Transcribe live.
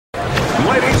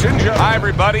Hi,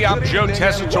 everybody. I'm Joe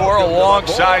Tessitore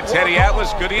alongside Teddy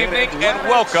Atlas. Good evening and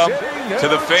welcome to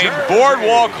the famed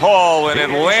Boardwalk Hall in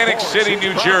Atlantic City,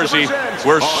 New Jersey,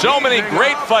 where so many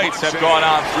great fights have gone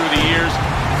on through the years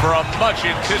for a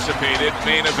much-anticipated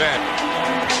main event.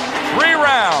 3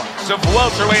 rounds of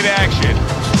welterweight action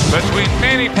between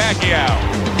Manny Pacquiao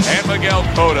and Miguel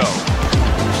Cotto.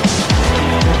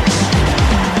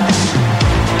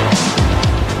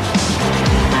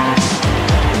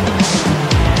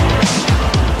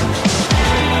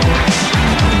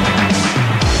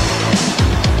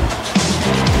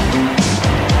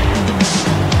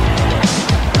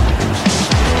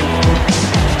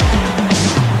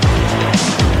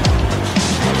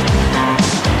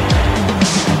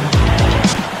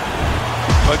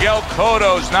 Miguel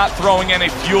Cotto's not throwing any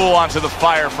fuel onto the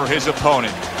fire for his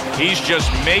opponent. He's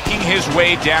just making his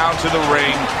way down to the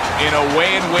ring in a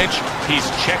way in which he's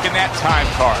checking that time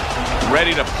card,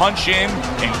 ready to punch in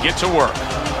and get to work.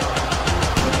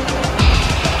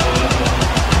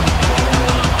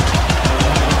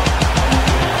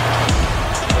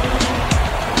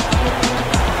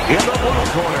 In the blue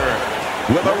corner,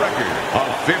 with a record of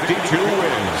 52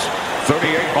 wins,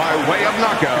 38 by way of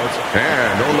knockouts,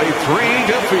 and only 3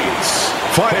 defeats.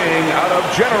 Fighting out of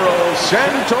General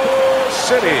Santos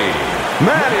City,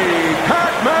 Manny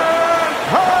Pacman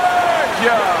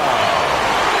Pacquiao.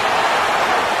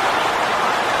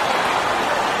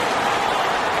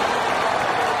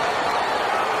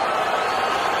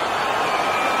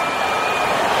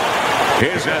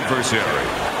 His adversary.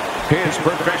 His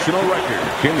professional record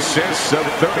consists of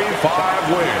 35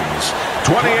 wins,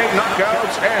 28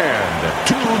 knockouts, and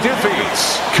 2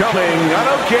 defeats. Coming out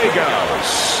of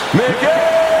Gagos,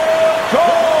 Miguel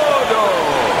Cotto.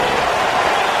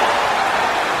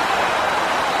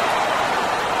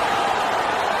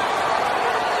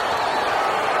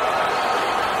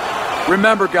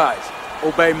 Remember, guys,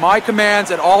 obey my commands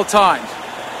at all times.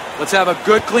 Let's have a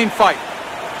good, clean fight.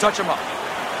 Touch him up.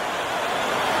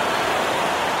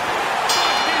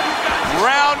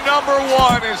 Round number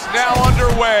 1 is now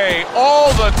underway.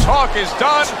 All the talk is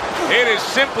done. It is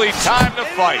simply time to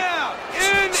fight.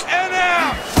 In and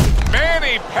out.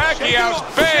 Manny Pacquiao's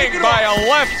banged by a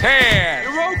left hand.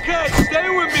 You're okay. Stay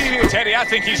with me here. Teddy, I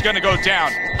think he's going to go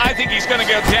down. I think he's going to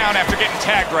go down after getting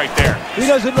tagged right there. He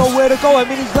doesn't know where to go. I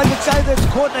mean, he's like a guy that's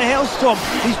caught in a hailstorm.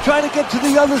 He's trying to get to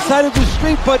the other side of the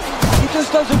street, but he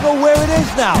just doesn't know where it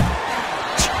is now.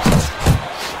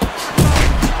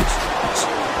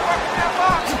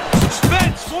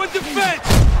 Defense.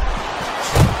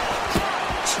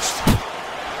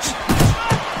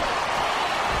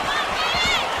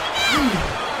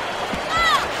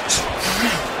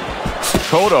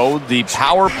 Cotto, the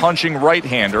power-punching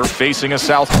right-hander, facing a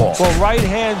southpaw. Well, right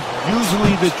hand's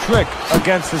usually the trick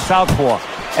against the southpaw.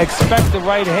 Expect the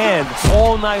right hand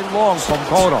all night long from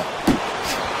Cotto.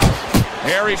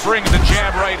 There he brings the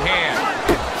jab right hand.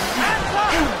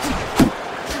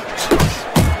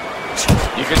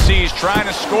 You can see he's trying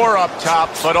to score up top,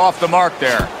 but off the mark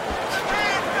there.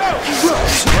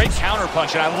 Great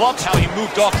counterpunch, and I loved how he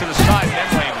moved off to the side and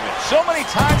then landed it. So many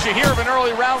times you hear of an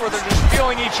early round where they're just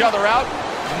feeling each other out.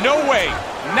 No way.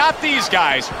 Not these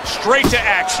guys. Straight to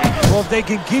action. Well, if they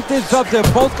can keep this up, they're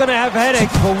both going to have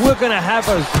headaches, but we're going to have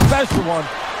a special one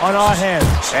on our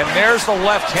hands. And there's the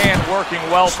left hand working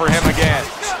well for him again.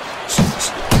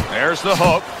 There's the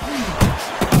hook.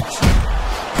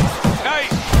 Nice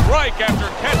strike after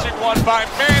catching one by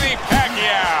Manny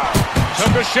Pacquiao.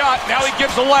 Took a shot, now he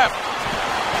gives a left.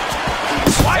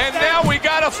 And now we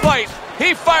got a fight.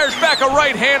 He fires back a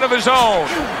right hand of his own.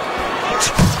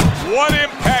 What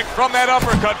impact from that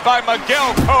uppercut by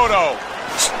Miguel Cotto.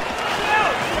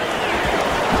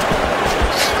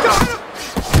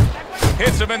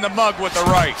 Hits him in the mug with the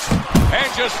right. And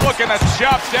just looking to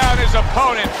chop down his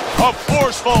opponent. A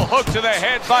forceful hook to the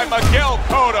head by Miguel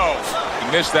Cotto.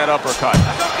 He missed that uppercut.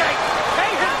 That's okay.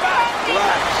 Hey, his back.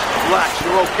 Relax,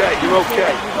 you're okay, you're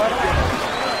okay.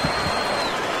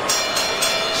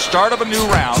 Start of a new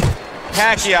round.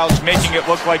 Pacquiao's making it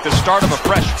look like the start of a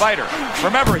fresh fighter.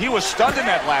 Remember, he was stunned in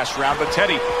that last round, but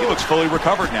Teddy, he looks fully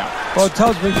recovered now. Well, it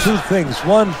tells me 2 things.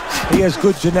 One, he has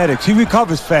good genetics. He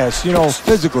recovers fast, you know,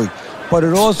 physically. But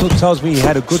it also tells me he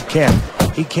had a good camp.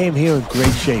 He came here in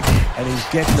great shape, and he's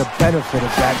getting the benefit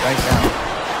of that right now.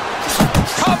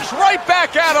 Comes right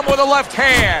back at him with a left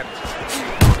hand.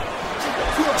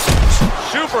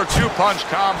 Super 2-punch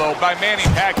combo by Manny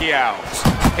Pacquiao.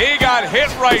 He got hit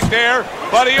right there,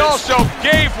 but he also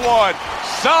gave one.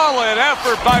 Solid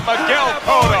effort by Miguel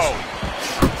Cotto.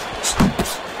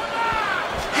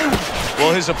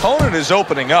 Well, his opponent is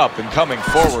opening up and coming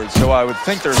forward, so I would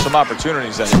think there's some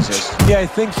opportunities that exist. Yeah, I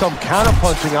think some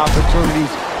counterpunching opportunities.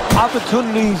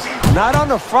 Opportunities not on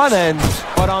the front end,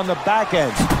 but on the back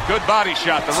end. Good body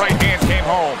shot. The right hand came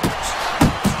home.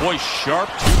 Boy, sharp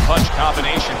two-punch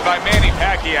combination by Manny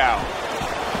Pacquiao.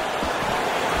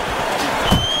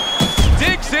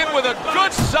 Digs in with a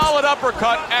good, solid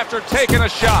uppercut after taking a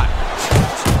shot.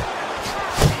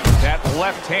 That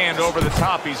left hand over the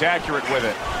top, he's accurate with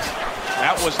it.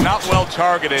 That was not well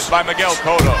targeted by Miguel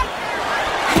Cotto.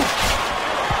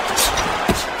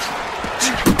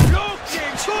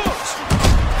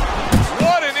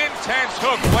 What an intense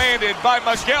hook landed by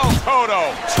Miguel Cotto.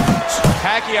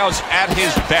 Pacquiao's at his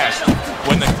best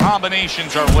when the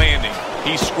combinations are landing.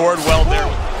 He scored well there.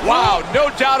 Wow,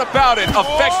 no doubt about it,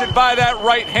 affected by that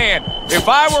right hand. If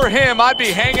I were him, I'd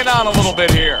be hanging on a little bit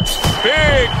here.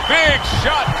 Big, big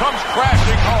shot comes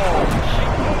crashing home.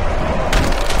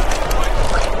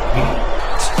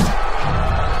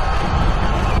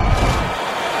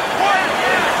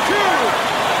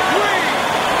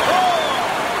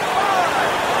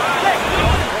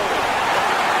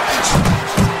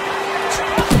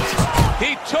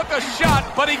 Took a shot,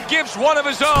 but he gives one of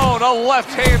his own. A left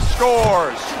hand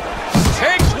scores.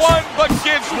 Takes one, but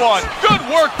gives one. Good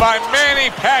work by Manny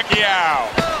Pacquiao.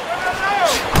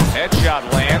 Headshot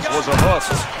lands, was a hook.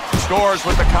 Scores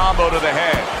with the combo to the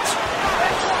head.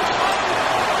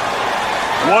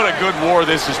 What a good war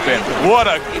this has been. What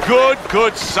a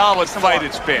good, solid fight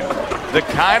it's been. The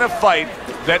kind of fight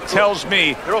that tells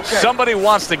me somebody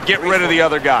wants to get rid of the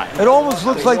other guy. It almost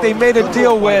looks like they made a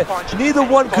deal where neither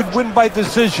one could win by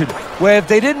decision, where if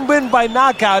they didn't win by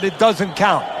knockout, it doesn't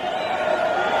count.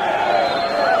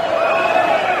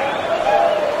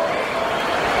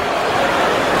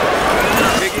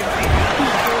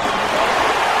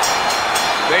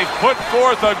 They put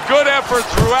forth a good effort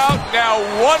throughout. Now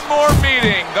one more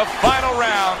meeting. The final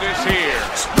round is here.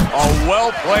 A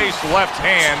well-placed left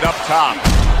hand up top.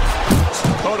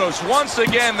 Cotto's once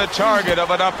again the target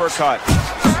of an uppercut.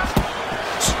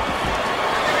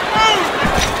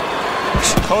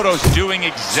 Cotto's doing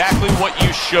exactly what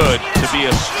you should to be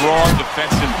a strong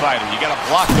defensive fighter. You got to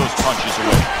block those punches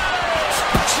away.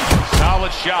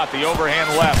 Solid shot, the overhand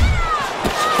left.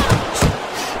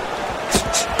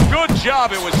 Good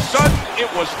job. It was sudden, it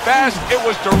was fast, it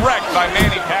was direct by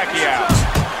Manny Pacquiao.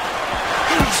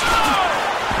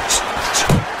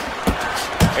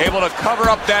 Able to cover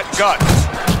up that gut.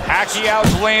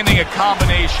 Pacquiao's landing a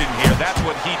combination here. That's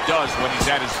what he does when he's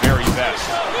at his very best.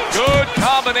 Good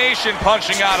combination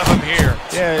punching out of him here.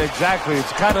 Yeah, exactly.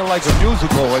 It's kind of like a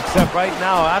musical, except right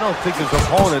now, I don't think his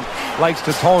opponent likes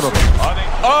to tone him.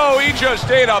 Oh, he just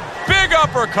ate a big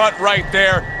uppercut right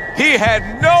there. He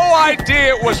had no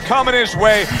idea it was coming his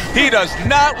way. He does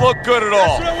not look good at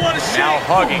all. Now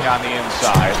hugging on the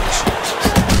inside.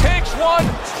 Takes one,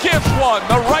 gives one.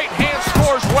 The right hand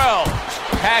scores well.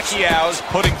 Pacquiao's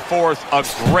putting forth a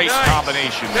great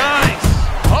combination. Nice.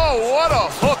 Oh, what a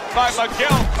hook by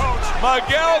Miguel Cotto.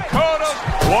 Miguel Cotto,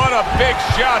 what a big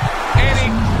shot. And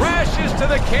he crashes to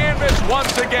the canvas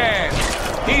once again.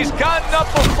 He's gotten up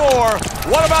before.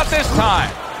 What about this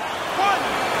time? 1,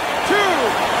 2, 3,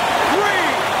 4,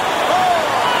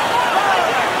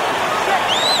 5, 6,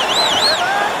 7,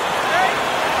 8,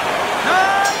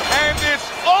 9. And it's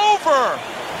over.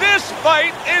 This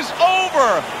fight is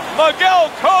over. Miguel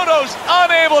Cotto's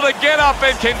unable to get up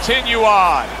and continue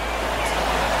on.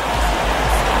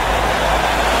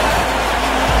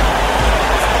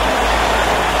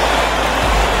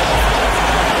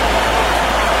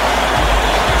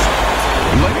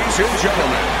 Ladies and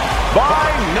gentlemen, by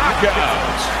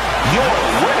knockout, your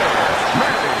winner,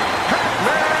 Manny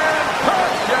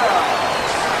Pacquiao.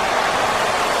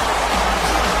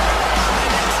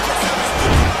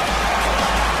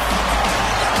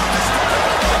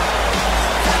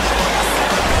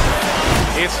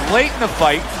 It's late in the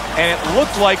fight, and it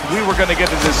looked like we were going to get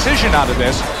a decision out of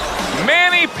this.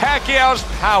 Manny Pacquiao's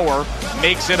power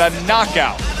makes it a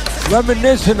knockout.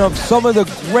 Reminiscent of some of the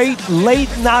great late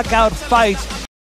knockout fights